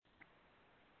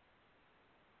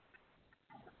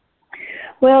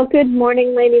Well, good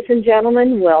morning, ladies and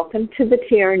gentlemen. Welcome to the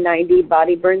TR90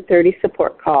 Body Burn 30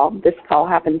 support call. This call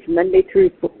happens Monday through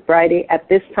Friday at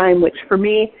this time, which for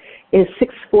me is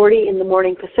 6:40 in the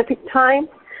morning Pacific time.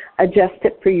 Adjust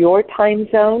it for your time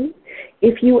zone.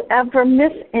 If you ever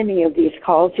miss any of these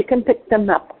calls, you can pick them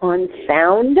up on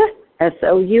Sound,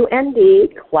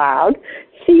 S-O-U-N-D, Cloud,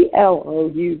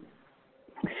 C-L-O-U-D.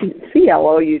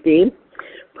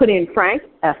 Put in Frank,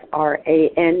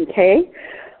 F-R-A-N-K.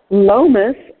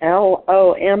 Lomas,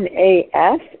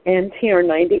 L-O-M-A-S, and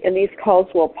TR90, and these calls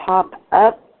will pop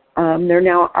up. They're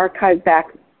now archived back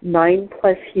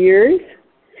 9+ years,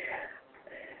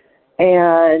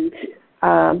 and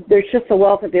there's just a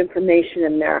wealth of information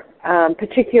in there,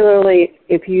 particularly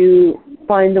if you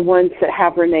find the ones that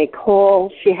have Renee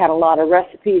Cole. She had a lot of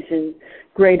recipes and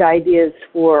great ideas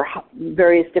for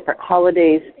various different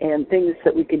holidays and things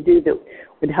that we could do that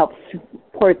would help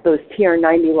support those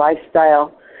TR90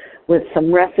 lifestyle, with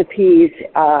some recipes,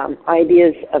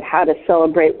 ideas of how to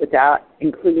celebrate without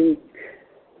including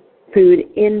food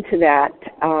into that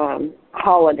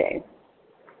holiday.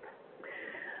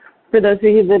 For those of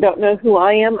you that don't know who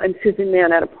I am, I'm Susan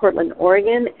Mann out of Portland,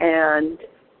 Oregon, and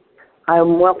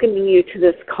I'm welcoming you to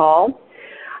this call.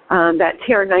 That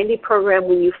TR90 program,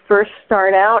 when you first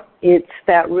start out, it's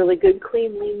that really good,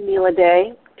 clean, lean meal a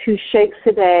day, 2 shakes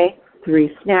a day,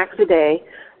 3 snacks a day,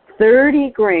 30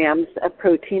 grams of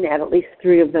protein at least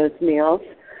 3 of those meals.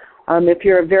 If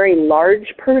you're a very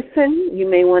large person, you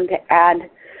may want to add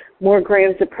more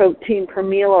grams of protein per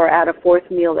meal or add a 4th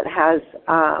meal that has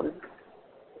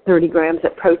 30 grams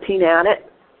of protein at it,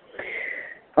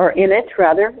 or in it,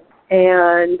 rather.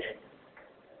 And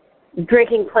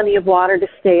drinking plenty of water to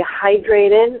stay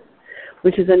hydrated,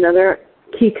 which is another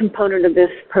key component of this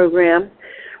program.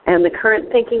 And the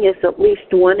current thinking is at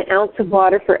least 1 ounce of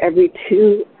water for every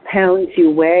 2 pounds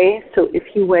you weigh. So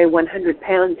if you weigh 100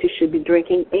 pounds, you should be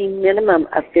drinking a minimum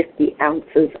of 50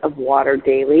 ounces of water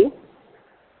daily.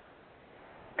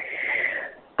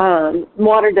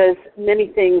 Water does many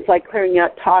things like clearing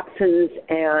out toxins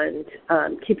and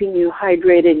keeping you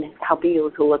hydrated, helping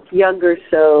you to look younger.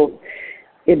 So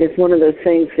it is one of those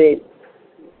things that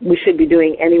we should be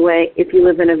doing anyway. If you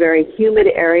live in a very humid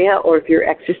area or if you're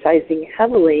exercising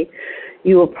heavily,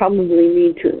 you will probably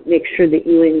need to make sure that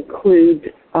you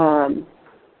include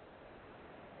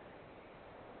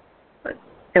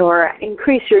or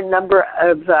increase your number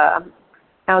of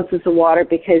ounces of water,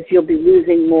 because you'll be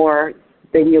losing more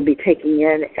than you'll be taking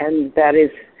in, and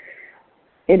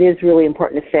it is really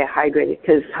important to stay hydrated,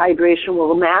 because hydration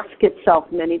will mask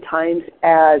itself many times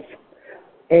as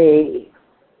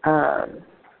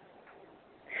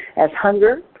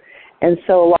hunger. And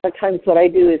so a lot of times what I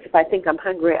do is, if I think I'm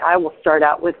hungry, I will start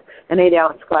out with an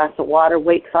 8-ounce glass of water,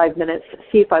 wait 5 minutes,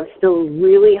 see if I'm still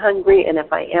really hungry, and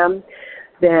if I am,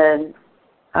 then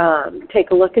take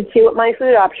a look and see what my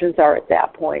food options are at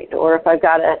that point. Or if I've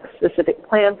got a specific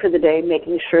plan for the day,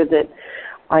 making sure that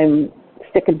I'm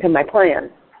sticking to my plan.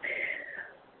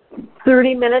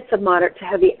 30 minutes of moderate to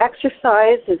heavy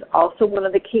exercise is also one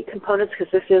of the key components,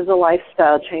 because this is a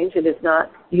lifestyle change. It is not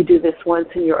you do this once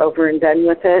and you're over and done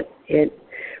with it. It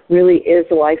really is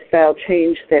a lifestyle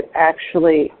change that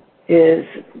actually is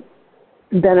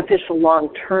beneficial long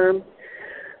term,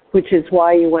 which is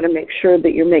why you want to make sure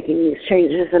that you're making these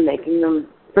changes and making them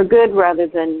for good, rather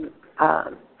than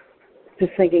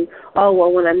just thinking, oh,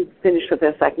 well, when I'm finished with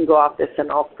this, I can go off this and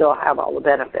I'll still have all the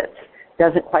benefits. It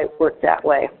doesn't quite work that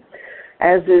way,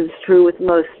 as is true with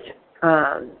most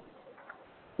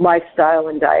lifestyle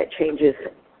and diet changes.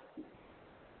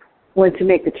 Once you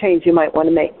make the change, you might want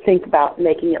to think about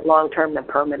making it long-term and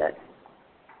permanent.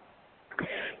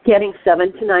 Getting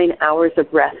 7 to 9 hours of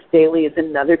rest daily is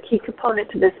another key component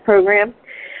to this program.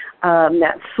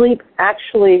 That sleep,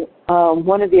 actually,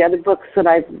 one of the other books that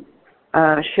I've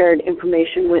shared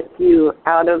information with you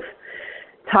out of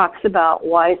talks about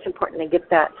why it's important to get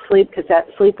that sleep, because that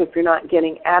sleep, if you're not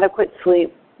getting adequate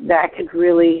sleep, that could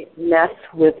really mess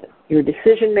with your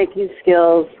decision-making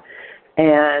skills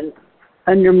and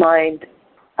undermine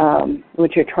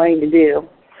what you're trying to do.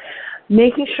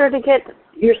 Making sure to get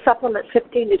your supplements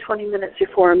 15 to 20 minutes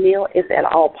before a meal, if at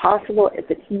all possible.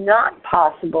 If it's not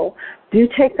possible, do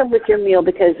take them with your meal,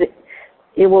 because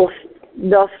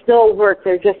they'll still work.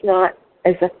 They're just not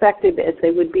as effective as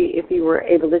they would be if you were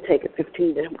able to take it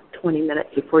 15 to 20 minutes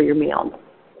before your meal.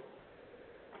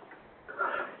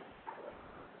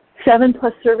 7+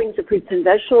 servings of fruits and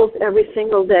vegetables every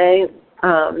single day.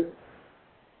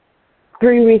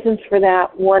 3 reasons for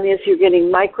that. One is you're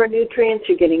getting micronutrients,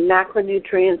 you're getting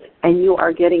macronutrients, and you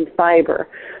are getting fiber.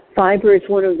 Fiber is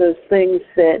one of those things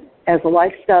that, as a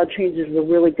lifestyle change, is a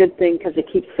really good thing, because it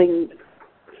keeps things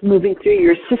moving through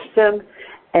your system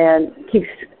and keeps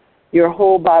your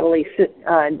whole bodily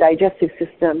digestive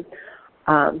system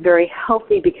very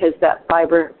healthy, because that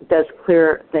fiber does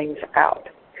clear things out.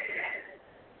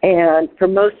 And for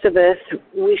most of us,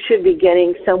 we should be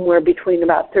getting somewhere between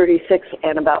about 36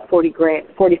 and about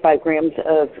 45 grams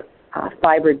of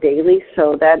fiber daily.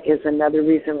 So that is another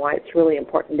reason why it's really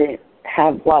important to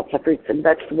have lots of fruits and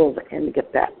vegetables and to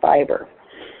get that fiber.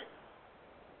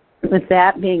 With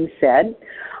that being said,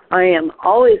 I am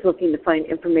always looking to find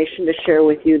information to share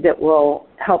with you that will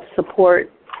help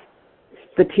support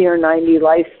the TR90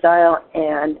 lifestyle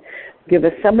and give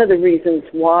us some of the reasons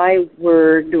why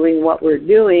we're doing what we're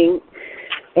doing.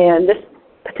 And this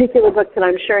particular book that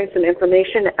I'm sharing some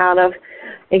information out of,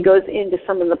 it goes into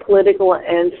some of the political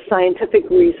and scientific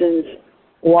reasons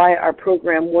why our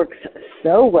program works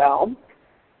so well.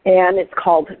 And it's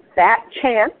called Fat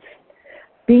Chance: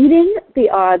 Beating the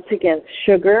Odds Against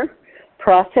Sugar,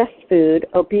 Processed Food,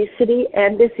 Obesity,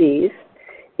 and Disease.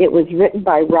 It was written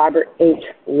by Robert H.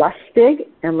 Lustig,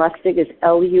 and Lustig is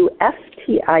Lustig.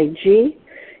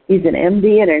 He's an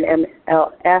MD and an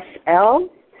MSL.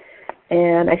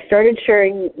 And I started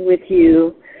sharing with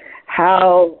you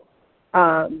how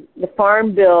the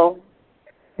Farm Bill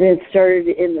that started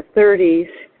in the 30s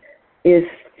is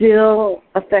still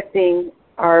affecting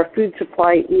our food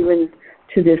supply even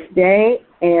to this day.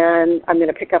 And I'm going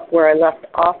to pick up where I left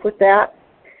off with that.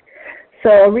 So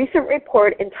a recent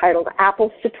report entitled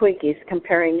Apples to Twinkies,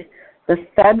 comparing the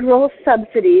federal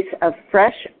subsidies of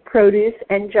fresh produce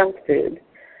and junk food,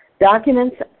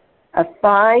 documents a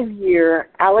 5-year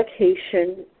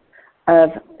allocation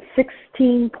of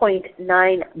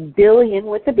 $16.9 billion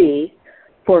with a B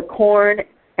for corn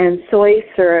and soy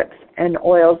syrups and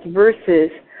oils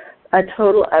versus a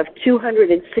total of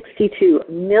 $262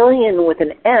 million with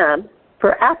an M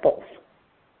for apples.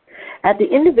 At the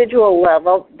individual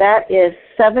level, that is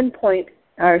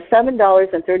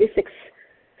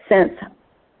 $7.36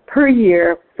 per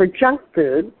year for junk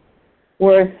food,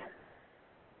 worth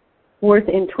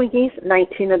in Twinkies,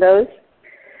 19 of those,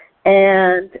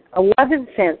 and 11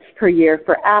 cents per year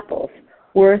for apples,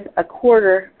 worth a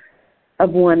quarter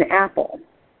of one apple.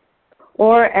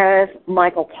 Or as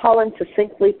Michael Pollan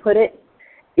succinctly put it,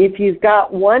 if you've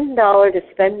got $1 to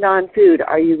spend on food,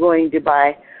 are you going to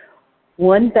buy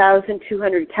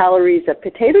 1,200 calories of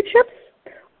potato chips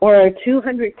or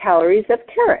 200 calories of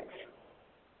carrots?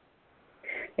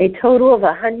 A total of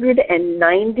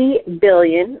 $190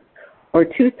 billion, or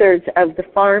 2/3 of the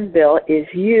Farm Bill, is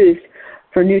used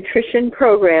for nutrition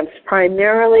programs,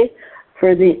 primarily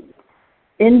for the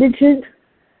indigent,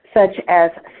 such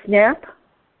as SNAP,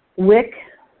 WIC,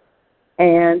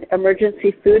 and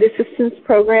Emergency Food Assistance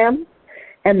Program,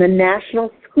 and the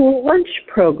National School Lunch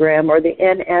Program, or the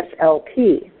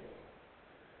NSLP.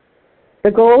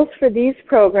 The goals for these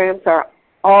programs are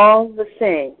all the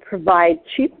same: provide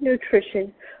cheap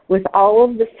nutrition with all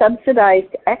of the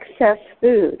subsidized excess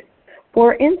food.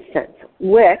 For instance,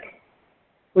 WIC,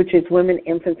 which is Women,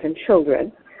 Infants, and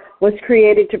Children, was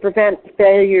created to prevent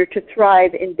failure to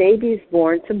thrive in babies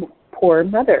born to poor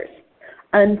mothers.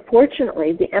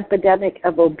 Unfortunately, the epidemic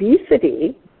of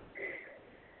obesity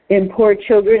in poor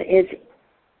children is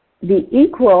the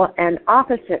equal and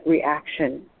opposite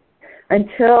reaction.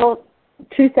 Until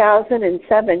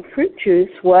 2007, fruit juice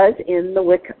was in the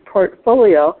WIC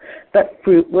portfolio, but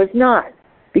fruit was not,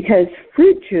 because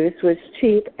fruit juice was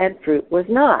cheap and fruit was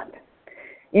not.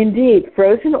 Indeed,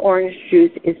 frozen orange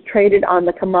juice is traded on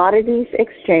the commodities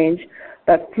exchange,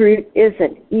 but fruit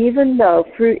isn't. Even though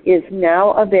fruit is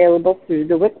now available through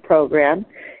the WIC program,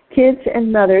 kids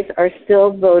and mothers are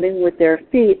still voting with their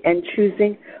feet and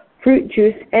choosing fruit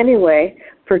juice anyway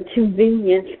for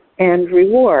convenience and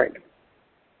reward.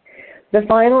 The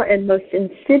final and most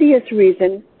insidious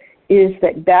reason is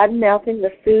that bad-mouthing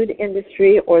the food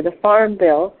industry or the Farm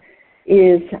Bill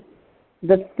is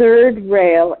the third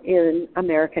rail in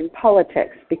American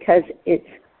politics, because it's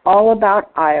all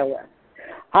about Iowa.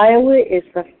 Iowa is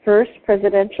the first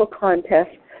presidential contest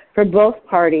for both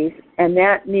parties, and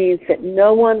that means that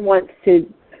no one wants to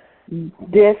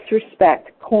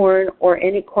disrespect corn or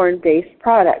any corn-based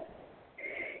product.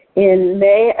 In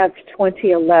May of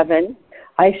 2011,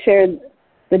 I shared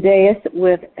the dais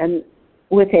with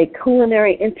a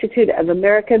Culinary Institute of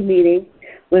America meeting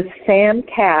with Sam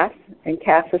Kass, and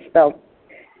Kass is spelled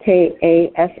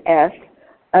K-A-S-S,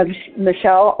 of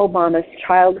Michelle Obama's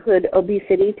Childhood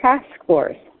Obesity Task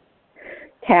Force.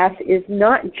 Kass is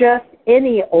not just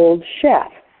any old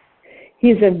chef.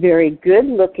 He's a very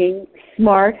good-looking,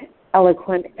 smart,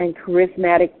 eloquent, and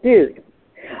charismatic dude.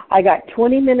 I got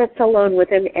 20 minutes alone with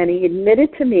him, and he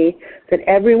admitted to me that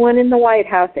everyone in the White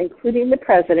House, including the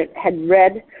president, had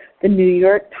read the New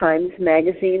York Times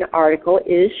Magazine article,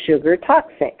 Is Sugar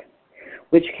Toxic?,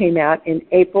 which came out in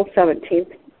April 17,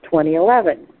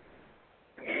 2011,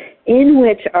 in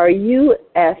which our USSF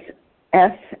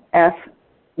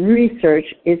research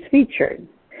is featured.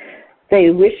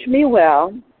 They wish me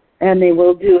well, and they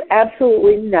will do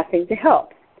absolutely nothing to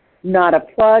help. Not a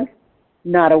plug,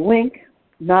 not a wink,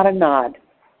 not a nod,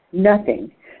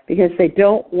 nothing, because they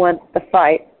don't want the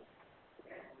fight.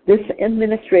 This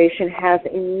administration has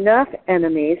enough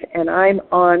enemies, and I'm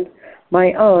on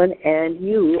my own, and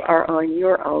you are on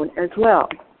your own as well.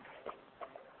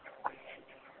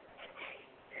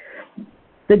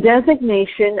 The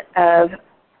designation of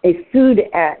a food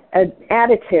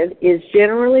additive is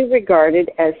generally regarded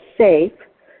as safe,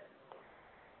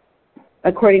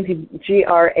 according to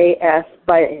GRAS,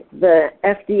 by the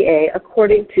FDA,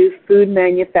 according to food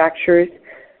manufacturers,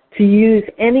 to use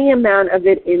any amount of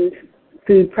it in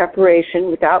food preparation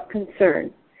without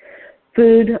concern.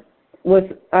 Sugar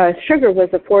was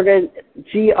afforded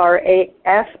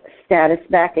GRAS status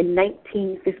back in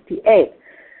 1958,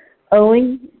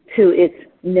 owing to its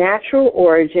natural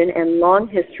origin and long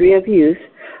history of use,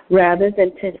 rather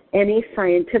than to any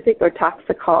scientific or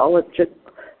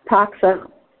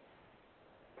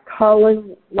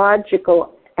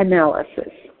toxicological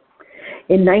analysis.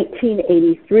 In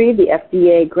 1983, the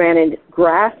FDA granted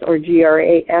GRAS or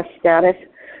GRAS status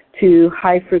to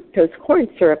high fructose corn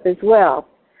syrup as well,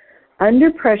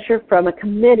 under pressure from a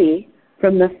committee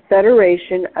from the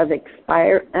Federation of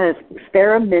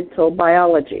Experimental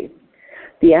Biology.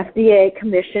 The FDA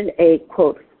commissioned a,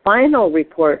 quote, final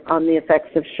report on the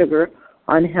effects of sugar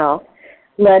on health,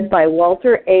 led by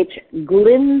Walter H.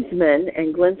 Glinsmann,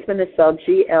 and Glinsmann is spelled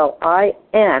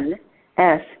Glinsmann,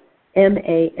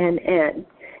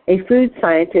 a food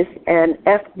scientist and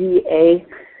FDA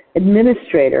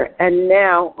administrator, and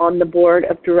now on the board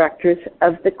of directors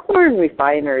of the Corn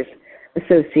Refiners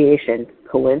Association.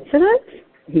 Coincidence?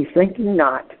 He's thinking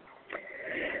not.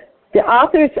 The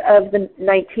authors of the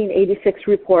 1986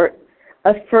 report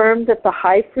affirmed that the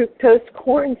high fructose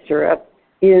corn syrup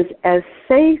is as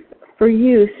safe for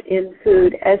use in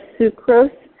food as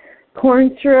sucrose,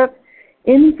 corn syrup,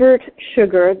 invert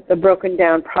sugar, the broken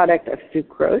down product of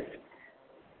sucrose.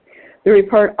 The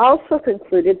report also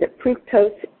concluded that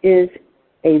fructose is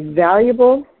a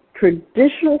valuable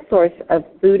traditional source of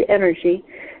food energy,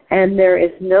 and there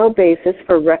is no basis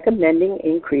for recommending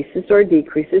increases or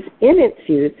decreases in its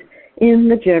use in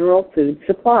the general food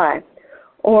supply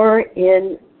or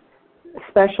in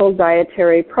special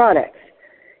dietary products.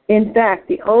 In fact,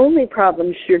 the only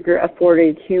problem sugar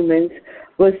afforded humans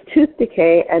was tooth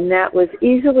decay, and that was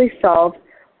easily solved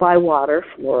by water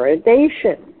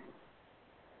fluoridation.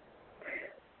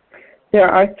 There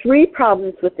are three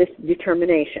problems with this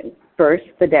determination. First,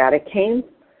 the data came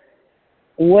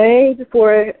way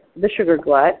before the sugar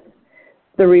glut.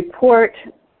 The report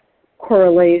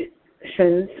correlations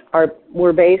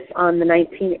were based on the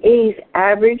 1980s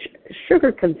average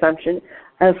sugar consumption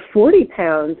of 40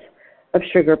 pounds of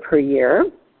sugar per year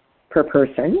per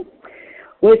person,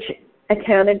 which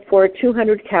accounted for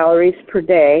 200 calories per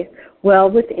day, well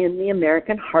within the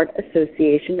American Heart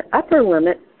Association upper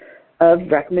limit of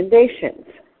recommendations.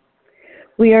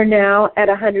 We are now at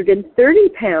 130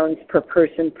 pounds per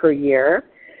person per year.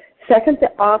 Second, the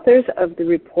authors of the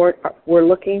report were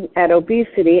looking at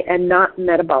obesity and not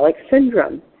metabolic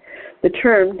syndrome. The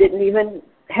term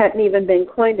hadn't even been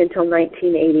coined until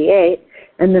 1988,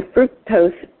 and the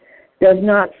fructose does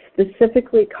not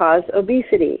specifically cause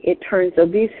obesity. It turns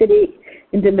obesity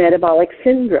into metabolic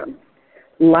syndrome.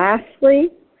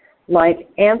 Lastly, like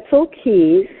Ancel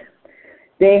Keys,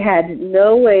 they had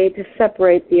no way to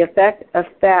separate the effect of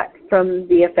fat from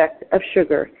the effect of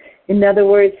sugar. In other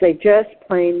words, they just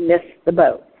plain missed the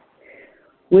boat,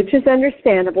 which is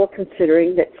understandable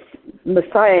considering that the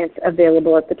science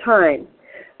available at the time.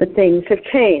 But things have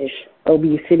changed.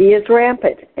 Obesity is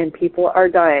rampant, and people are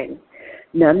dying.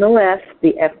 Nonetheless,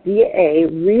 the FDA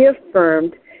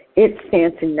reaffirmed its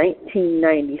stance in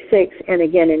 1996 and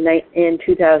again in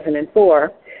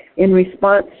 2004 in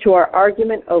response to our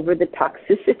argument over the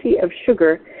toxicity of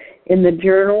sugar in the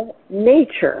journal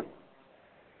Nature.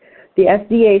 The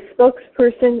FDA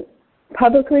spokesperson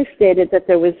publicly stated that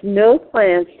there was no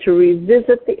plans to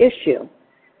revisit the issue.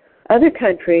 Other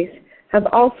countries have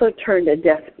also turned a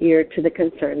deaf ear to the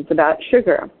concerns about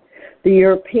sugar. The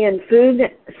European Food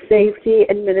Safety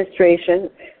Administration,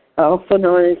 also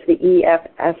known as the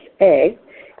EFSA,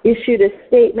 issued a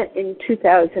statement in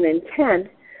 2010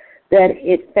 that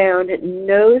it found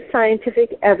no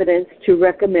scientific evidence to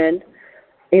recommend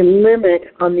a limit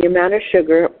on the amount of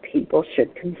sugar people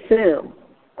should consume.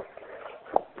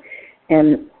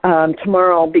 And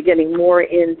tomorrow I'll be getting more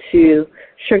into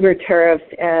sugar tariffs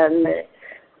and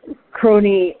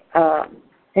crony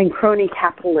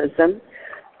capitalism.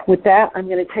 With that, I'm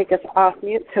going to take us off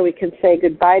mute so we can say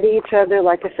goodbye to each other.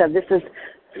 Like I said, this is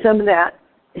some of that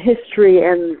history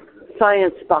and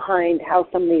science behind how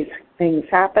some of these things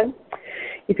happen.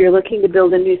 If you're looking to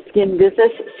build a new skin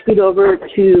business, scoot over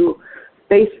to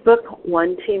Facebook,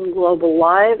 One Team Global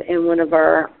Live, and one of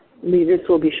our leaders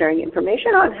will be sharing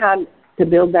information on how to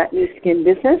build that new skin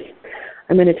business.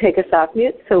 I'm going to take us off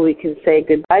mute so we can say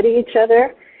goodbye to each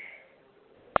other.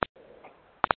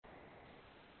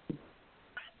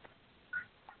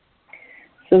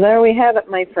 So there we have it,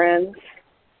 my friends.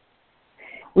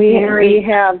 We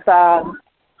have,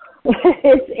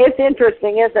 it's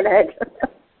interesting, isn't it?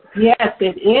 Yes,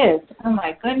 it is. Oh,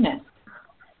 my goodness.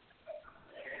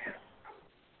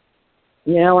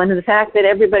 You know, and the fact that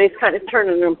everybody's kind of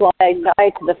turning a blind eye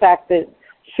to the fact that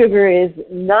sugar is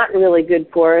not really good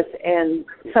for us, and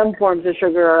some forms of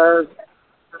sugar are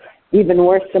even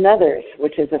worse than others,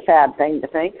 which is a sad thing to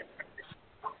think.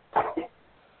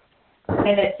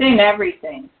 And it's in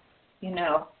everything, you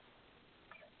know.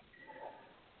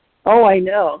 Oh, I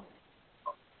know.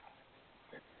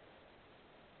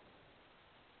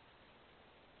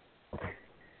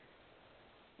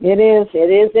 It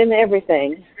is in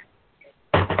everything.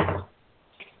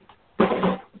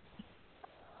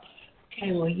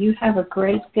 Okay, well, you have a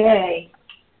great day.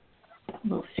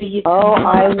 We'll see you tomorrow. Oh,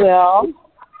 I will.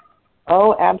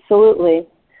 Oh, absolutely.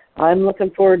 I'm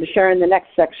looking forward to sharing the next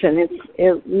section.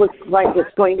 It looks like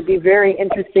it's going to be very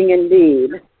interesting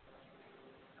indeed.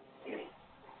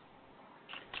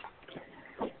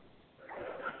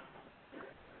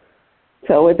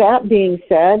 So with that being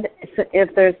said,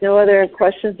 if there's no other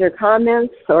questions or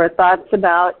comments or thoughts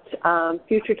about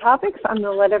future topics, I'm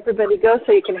going to let everybody go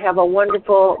so you can have a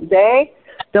wonderful day.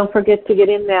 Don't forget to get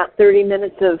in that 30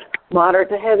 minutes of moderate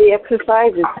to heavy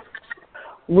exercise. It's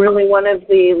really one of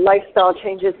the lifestyle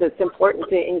changes that's important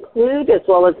to include, as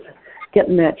well as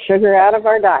getting that sugar out of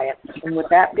our diet. And with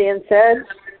that being said,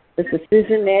 this is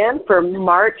Susan Mann for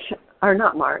February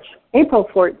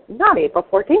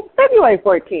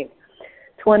 14th.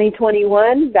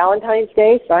 2021, Valentine's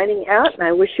Day, signing out, and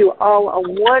I wish you all a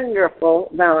wonderful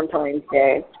Valentine's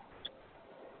Day.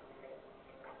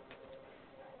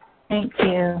 Thank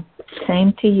you.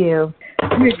 Same to you.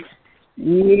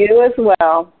 You as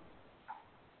well.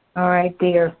 All right,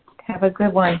 dear. Have a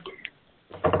good one.